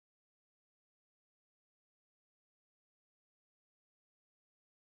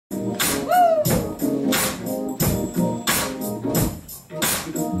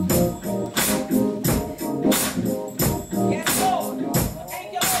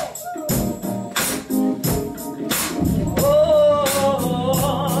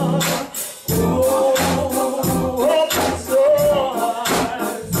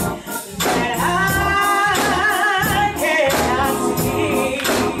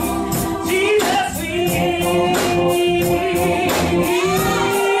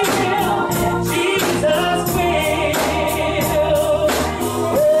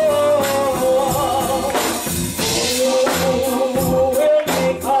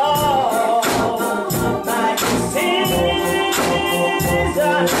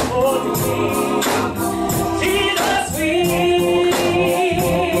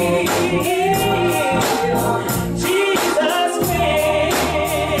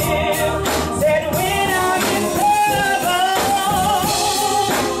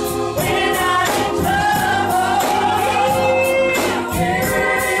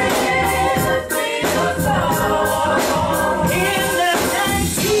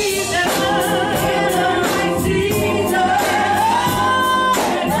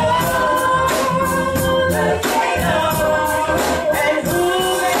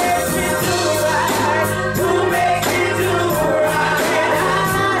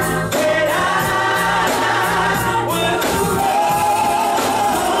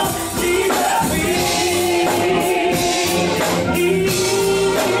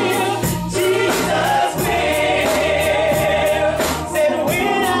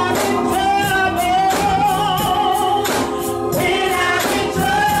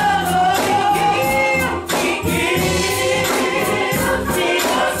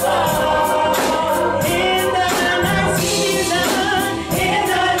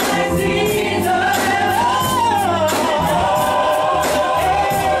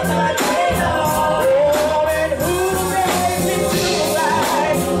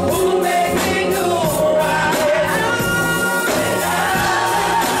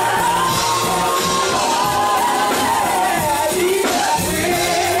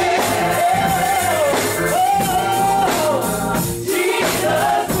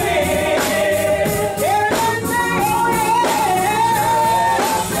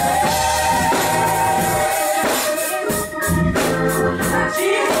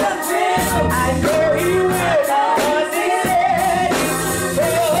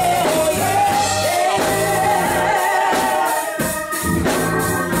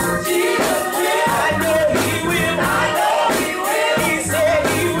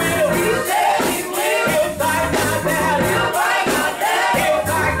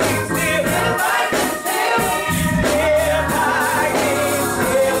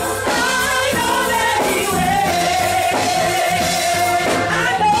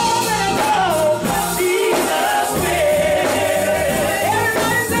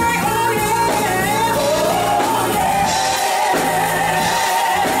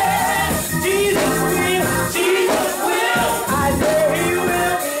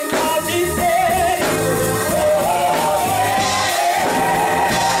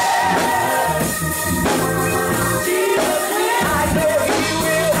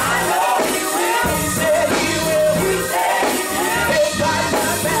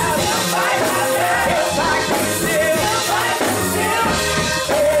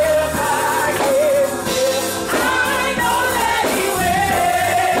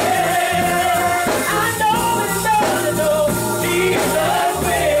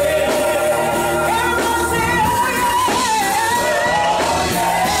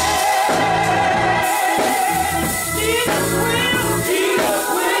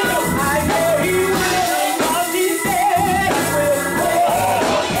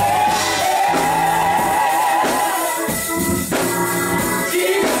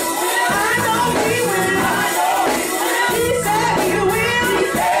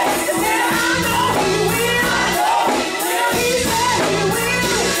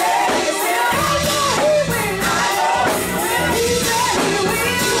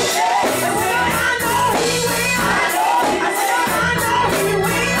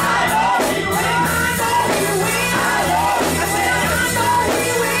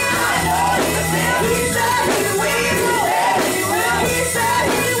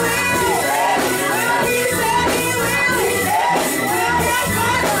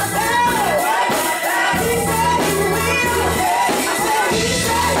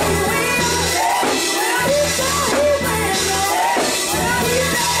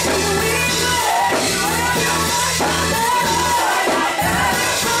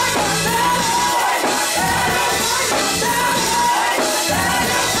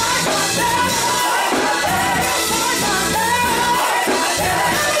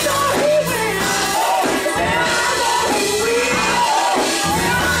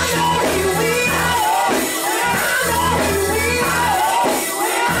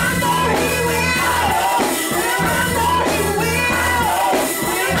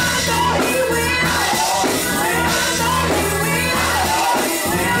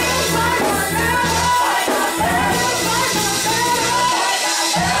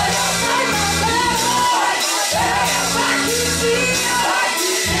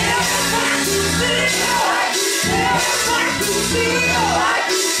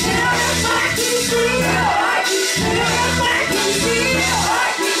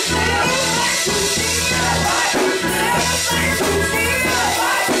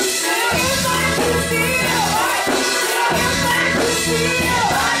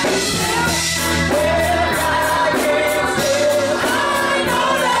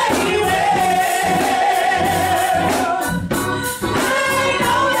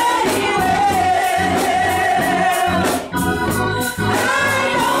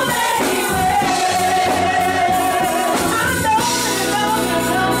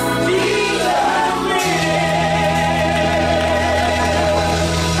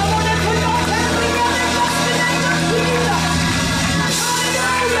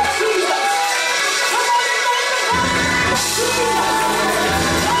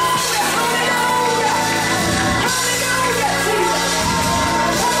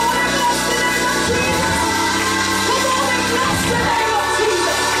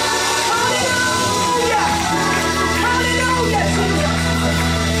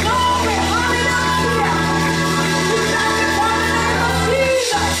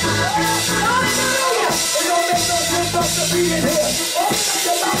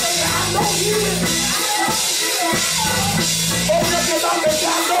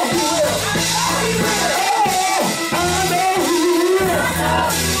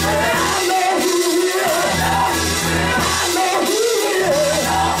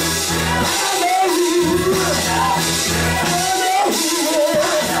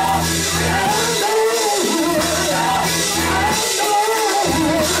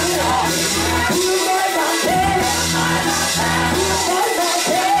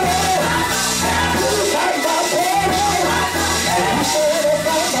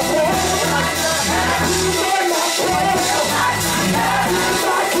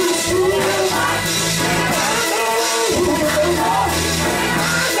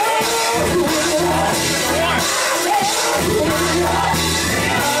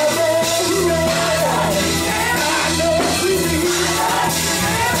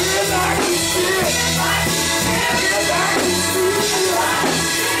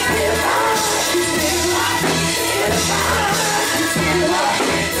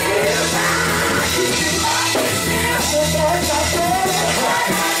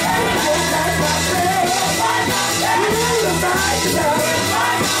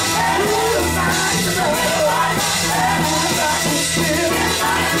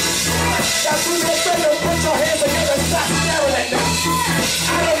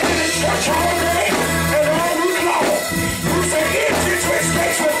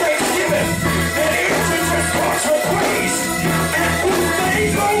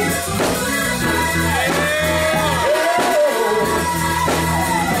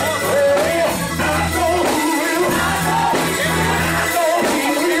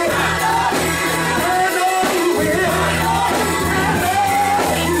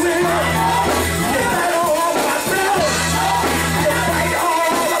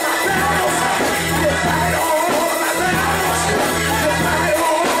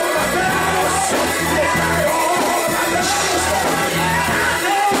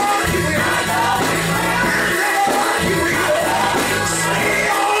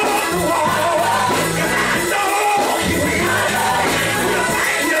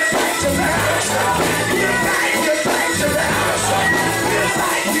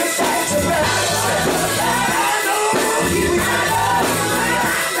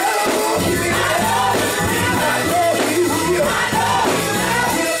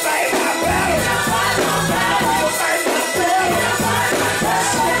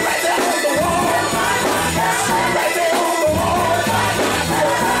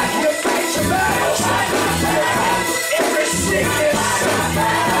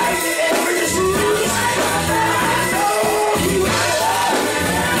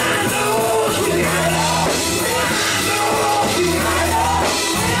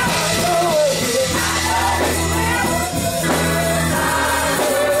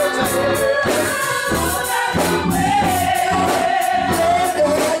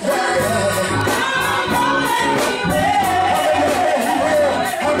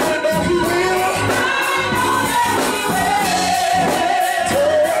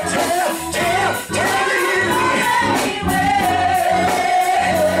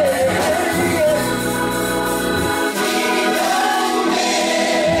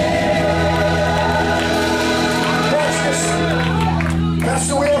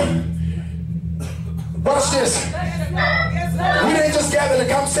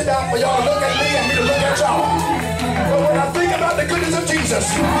sit down for y'all to look at me and me to look at y'all. But when I think about the goodness of Jesus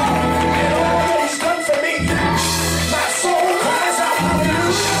and all that he's done for me, my soul cries out,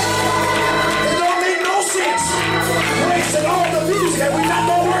 hallelujah. It don't make no sense wasting all the music and we're not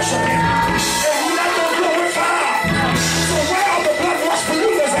going to worship him. And we're not going to glorify him. So where are the blood-washed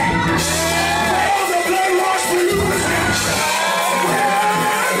believers at? Where are the blood-washed believers at?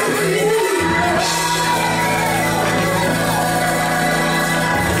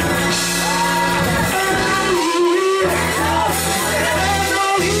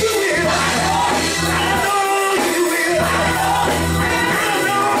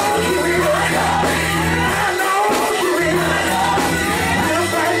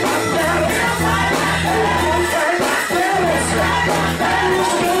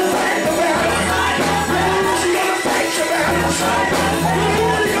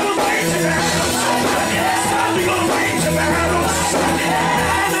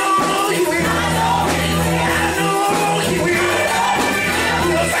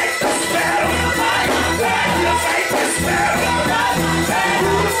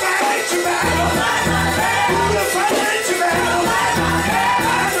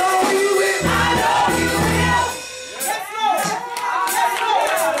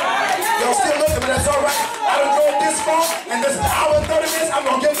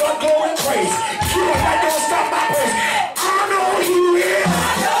 praise. You are not gonna stop my praise. I know He will.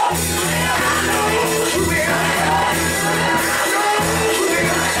 I know He will. I know He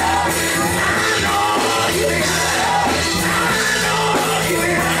will.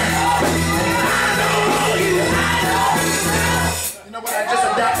 You know what? I just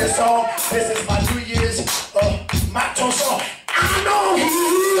adopted this song. This is my New Year's motto song. I know He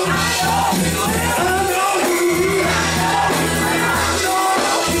will. I know He will. I know He will. I know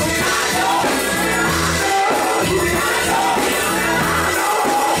He will. I know He will. I know He will. I know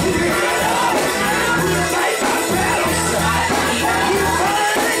He will. He'll fight my battles. He'll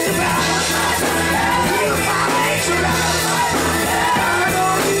fight the battles. He'll fight the battles. I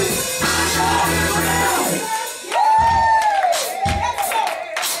know He will.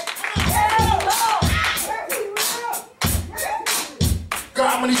 God,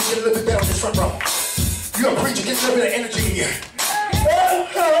 I'm gonna need you to get a little bit better on this front row. You're a preacher, get a little bit of energy in here.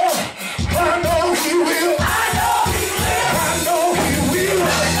 I know He will. I know He will. I know He will.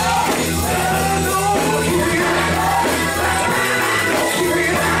 I know He will. I know He will. I know He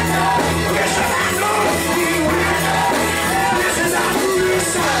will. Yes, I know He will. This is our new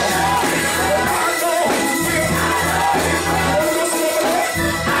song. I know He will. I know He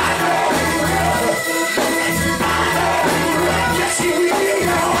will. I know He will. Yes, He will.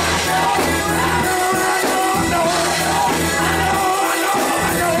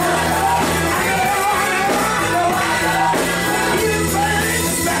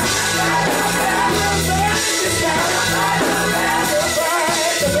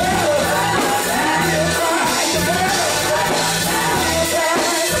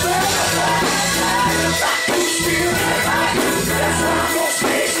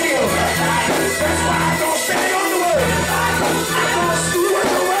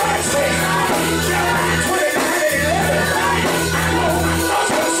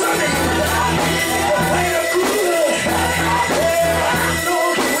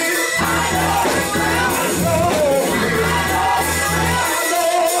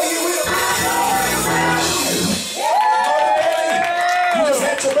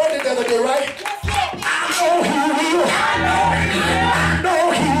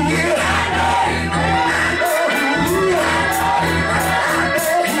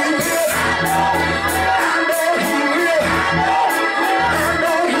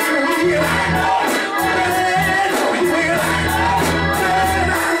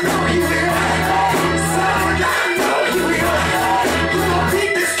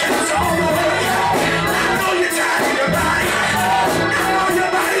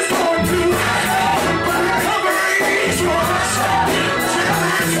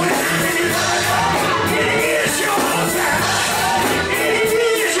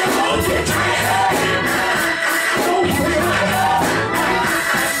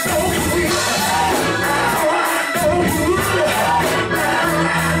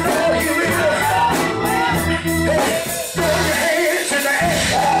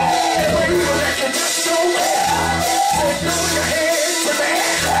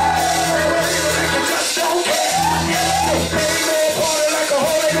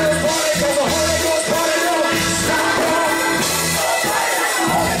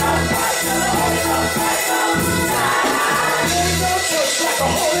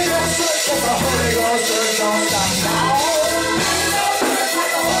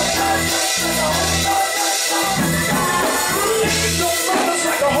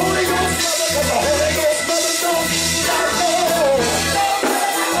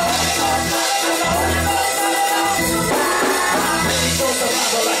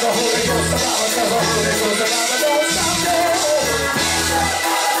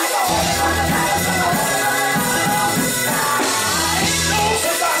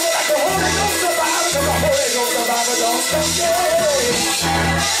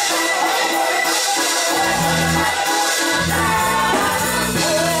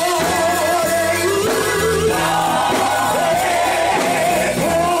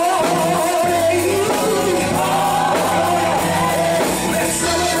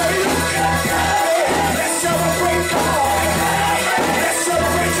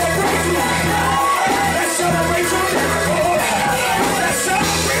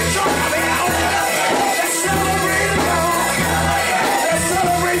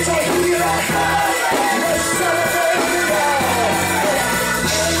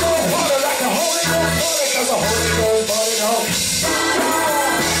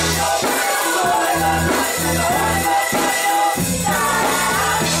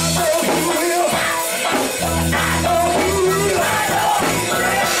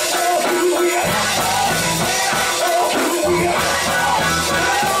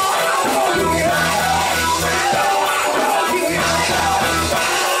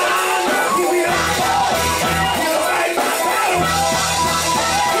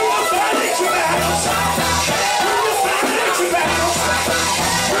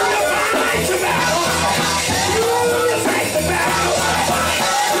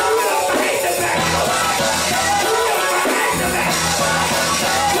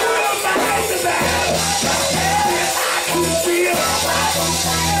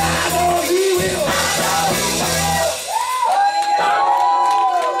 know he will.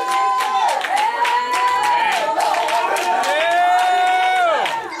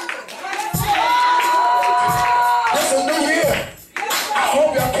 It's a new year. I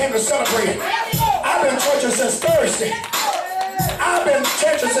hope y'all came to celebrate. I've been churching since Thursday. I've been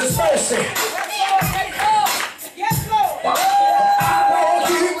churching since Thursday.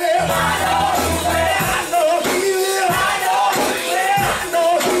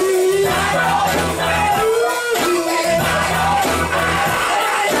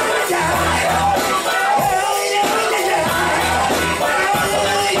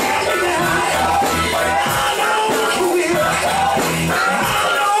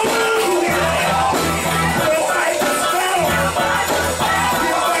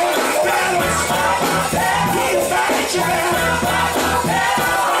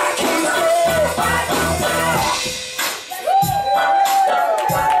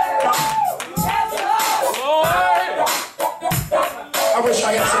 I wish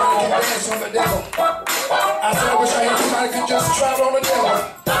I had somebody who could dance on the devil. I said I wish I had somebody who could just travel on the devil.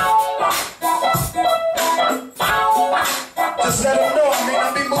 Just let them know I may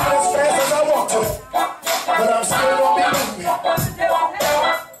not be moving as fast as I want to, but I'm still gonna be moving.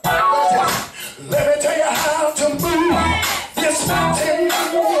 Let me tell you how to move this mountain.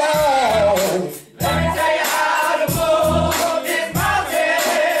 Let me tell you how to move this mountain.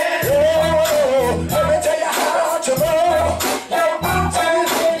 Oh, let me tell you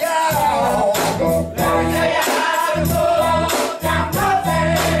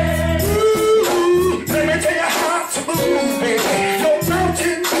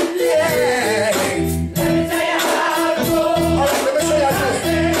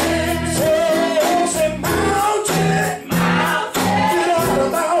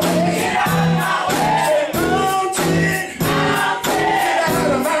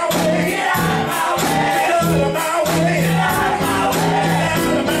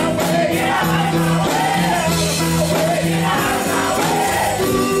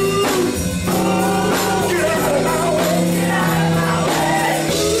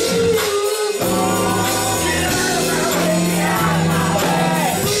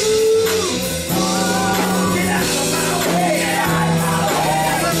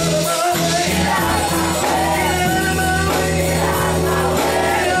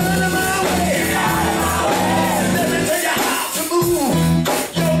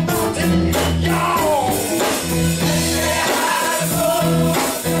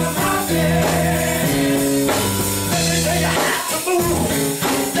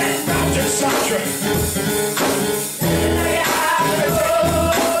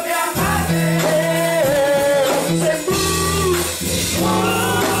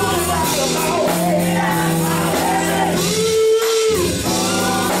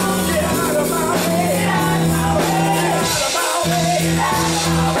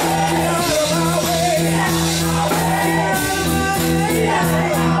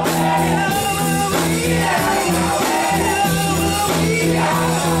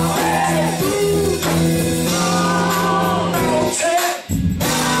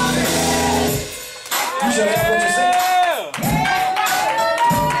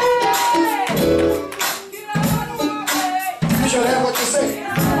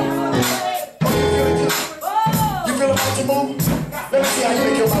how to move. Let me see how you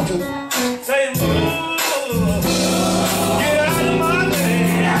make your mouth do. Say move. Get out of my way.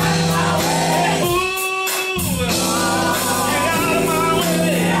 Get out of my way. Move. Get out of my way.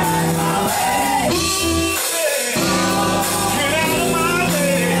 Get out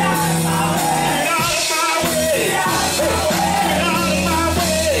of my way. Get out of my way. Get out of my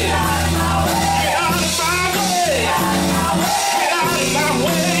way. Get out of my way. Get out of my way. Get out of my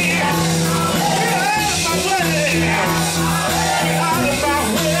way. Get out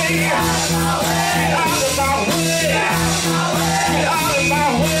of my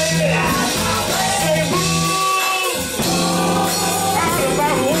way.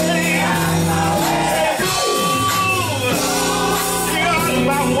 Get out of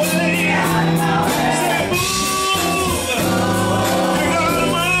my way. Get out of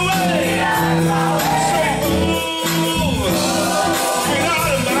my way. Get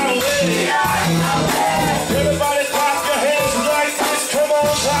out of my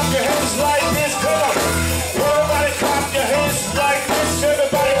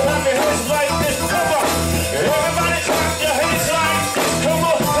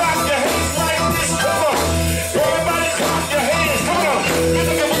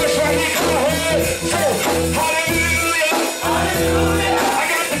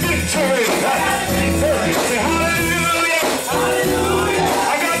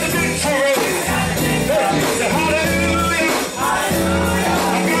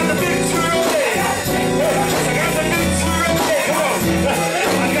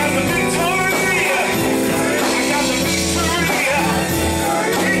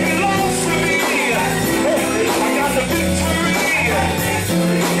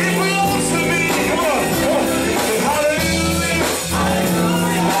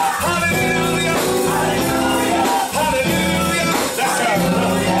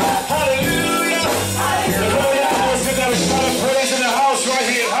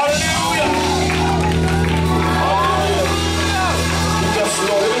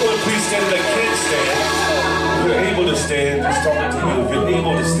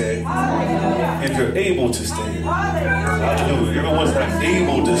if you're able to stand. Hallelujah. Everyone's not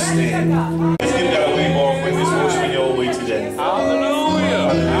able to stand. Let's give God a wave offering. Let's worship your own way today.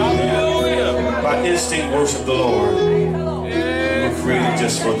 Hallelujah. Hallelujah. By instinct, worship the Lord. We're created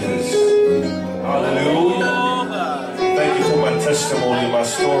just for this. Hallelujah. Thank you for my testimony, my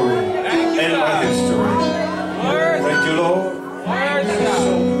story, and my history. Thank you, Lord.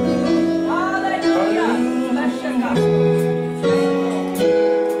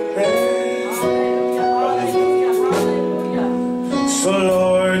 So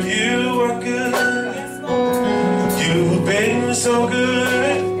Lord, you are good. You've been so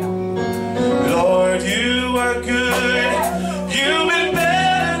good. Lord, you are good. You've been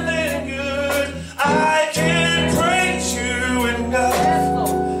better than good. I can't praise you enough.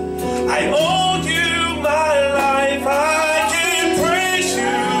 I owe you my life. I can't praise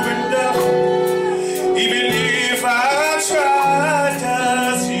you enough. Even if I tried,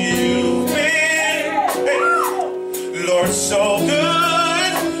 'cause you've been, Lord, so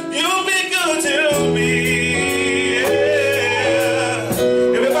good. You've been good to me.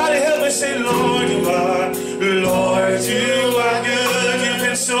 Yeah. Everybody help me say, Lord, you are. Lord, you are good. You've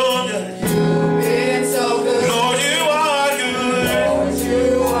been so good. Lord, you are good.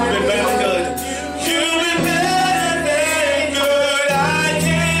 You've been better than good. You've been better than good. I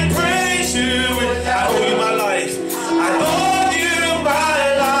can't praise you. I owe you my life. I owe you my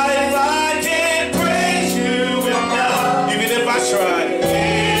life. I can't praise you enough. Even if I tried.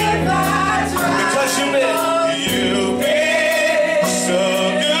 Because you've been so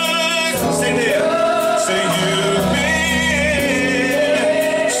good. Stay there. Say you've been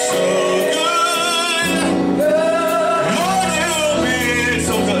so good. Lord, you've been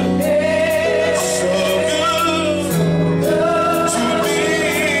so good. So good to me,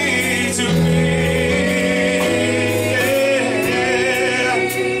 to me.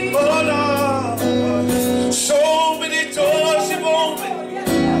 Yeah. Oh Lord, so many doors you've opened,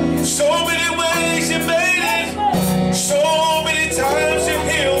 so many ways you made it, so many times you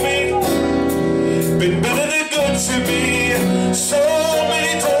healed me. Been better than good to me. So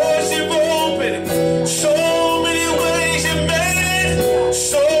many doors you've opened, so many ways you made it,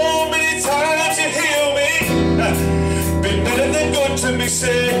 so many times you healed me. Been better than good to me.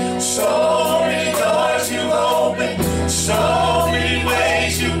 Say, so many doors you've opened, so many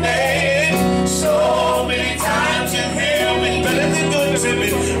ways you made it, so many times you healed me. Better than good to me.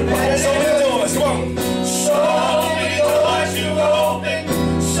 So many doors, come on. So many doors you've opened,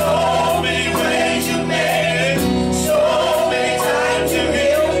 so many ways you made it, so many times you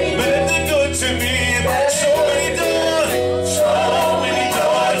healed me. Better than good to me. So many doors, so many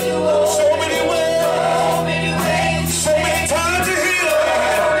doors, so many ways, so many times you healed me.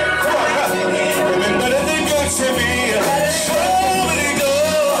 Come on, been better than good to me. So many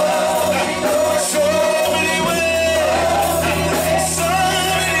doors, so many ways, so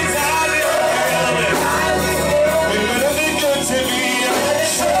many times you healed me. Been better than good to me.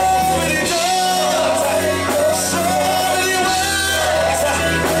 So many doors, so many ways,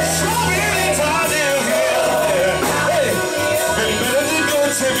 so many times you healed me. Hey, been better than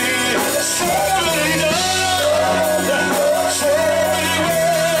good to me. So many doors, so many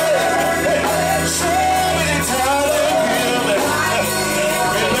ways, so many times you healed me.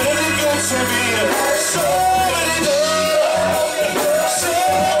 Been better than good to me. So many doors, so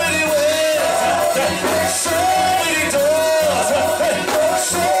many ways, so many doors,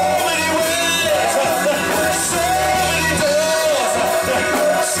 so many ways, so many doors,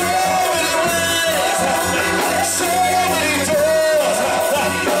 so many ways, so many doors,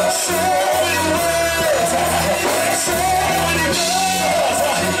 so many ways, so many doors, so many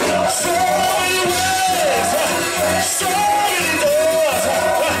ways, so many doors,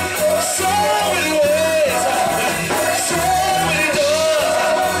 so many ways, so many doors,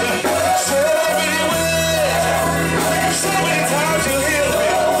 so many ways, so many times you healed me.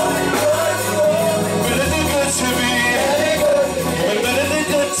 Better than good to me. Better than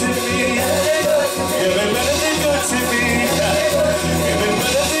good to me. You've been better than good to me. You've been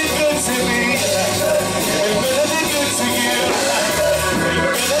better than good to me. You've been better than good to you. You've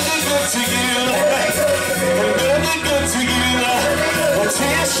been better than good to you. You've been better than good to you. Well,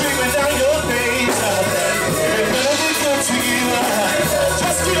 tears streaming down your face. You've been better than good to you.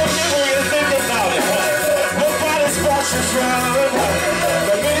 Just get a memory and think about it. Nobody's brought you from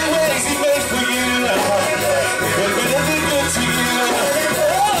the many ways he made for you. You've been better than good to you.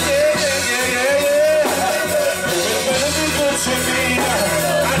 Oh yeah.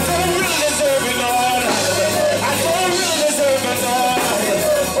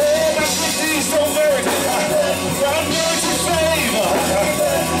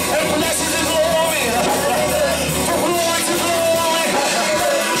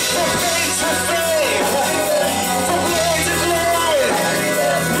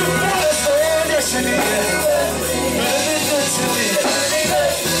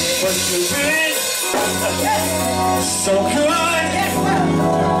 'cause you've been so good.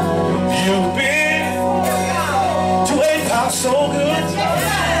 You've been to a pop so good.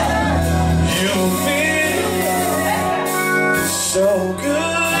 You've been so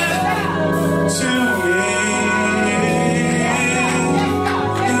good to me.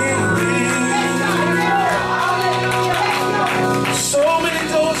 So many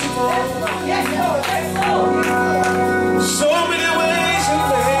doors you've opened. So many ways you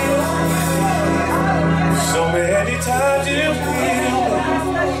made. So many times you healed me.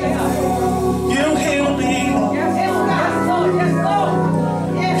 You healed me.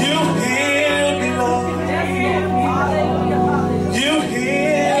 You healed me, Lord. You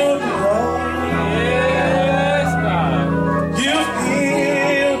healed me, Lord. You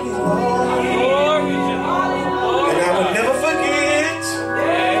healed me, Lord. And I will never forget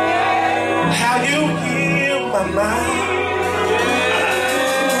how you healed my mind.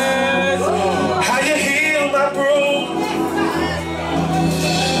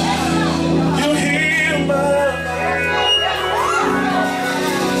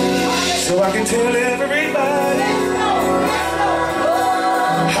 So I can tell everybody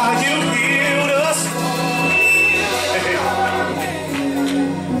how you healed us.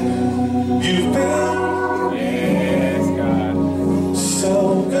 You've been so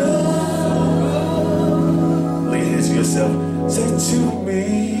good. Lay your hands to yourself. Say to me,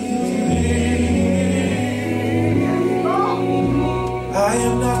 I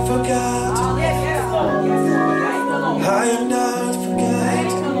am not forgotten. I am not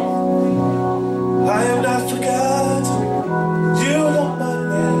forgotten. I am not forgotten. You know my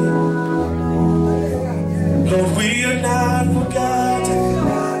name. Lord, we are not forgotten.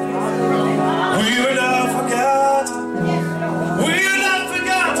 We are not forgotten. We are not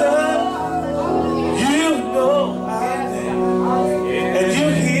forgotten. You know our name. And you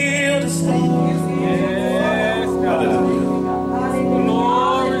healed us. Hallelujah.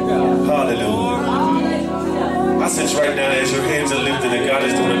 Hallelujah. I sense right now as your hands are lifted that God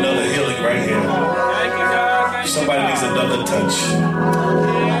is doing another healing right here. Somebody needs another touch.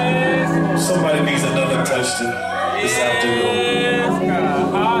 Somebody needs another touch this afternoon.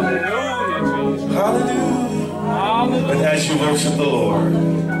 Hallelujah. But as you worship the Lord,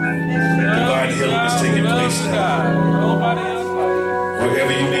 divine healing is taking place now.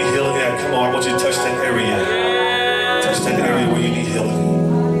 Wherever you need healing at, come on, I want you to touch that area. Touch that area where you need healing.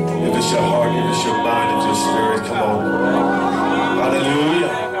 If it's your heart, if it's your mind, if it's your spirit, come on.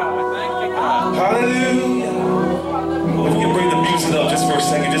 Hallelujah. Hallelujah. If you can bring the music up just for a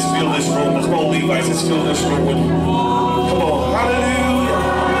second, just feel this room. Come on, Levites, just feel this room with you. Come on, hallelujah.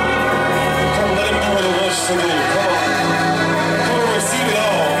 Come on, let him do what he wants to do. Come on. Come on, receive it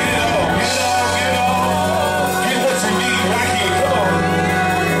all. Get it all. Get it all. Get it all. Get what you need right here. Come on.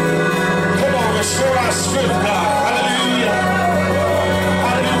 Come on, restore our strength, God. Hallelujah.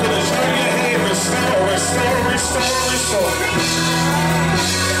 Hallelujah. The journey ahead. Restore, restore, restore, restore.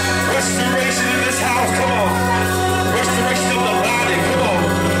 Restoration in this house. Come on. Restoration of the body, come on.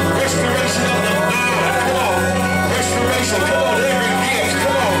 Restoration of the mind, come on. Restoration, come on. Every gift,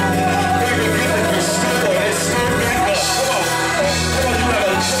 come on. Every gift is restored. It's stirred back up. Come on. Come on, we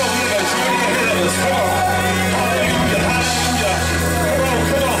have a journey ahead of us. Come on. Hallelujah, hallelujah.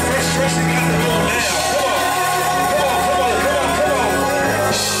 Come on. Frustration got to go now. Come on. Come on. Come on.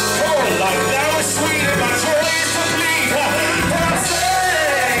 Like now it's sweet and my joy is complete. What I'm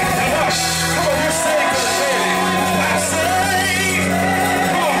saying. Come on, you're saying good.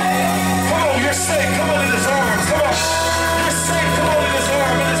 You're safe, come on in his arms, come on. You're safe, come on in his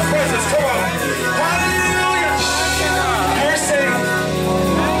arms, in his presence, come on. Hallelujah. You're safe.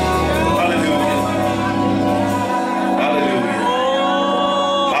 Hallelujah. Hallelujah.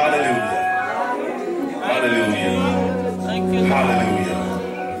 Hallelujah. Hallelujah. Hallelujah.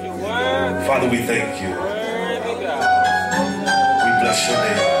 Father, we thank you. We bless your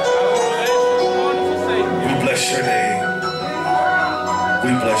name. We bless your name. We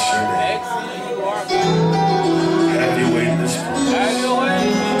bless your name. Have your way in this place. Have your way.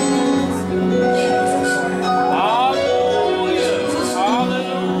 Jesus' name. Hallelujah.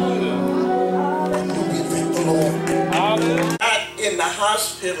 Hallelujah. We thank the Lord. Hallelujah. In the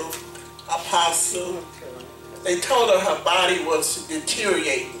hospital, Apostle, they told her her body was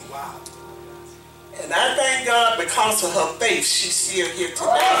deteriorating. Wow. And I thank God because of her faith, she's still here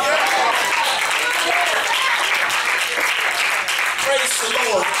today. Praise the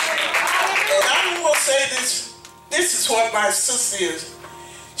Lord. And I will say this. This is what my sister is.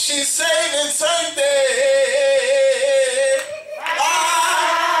 She's saving Sunday.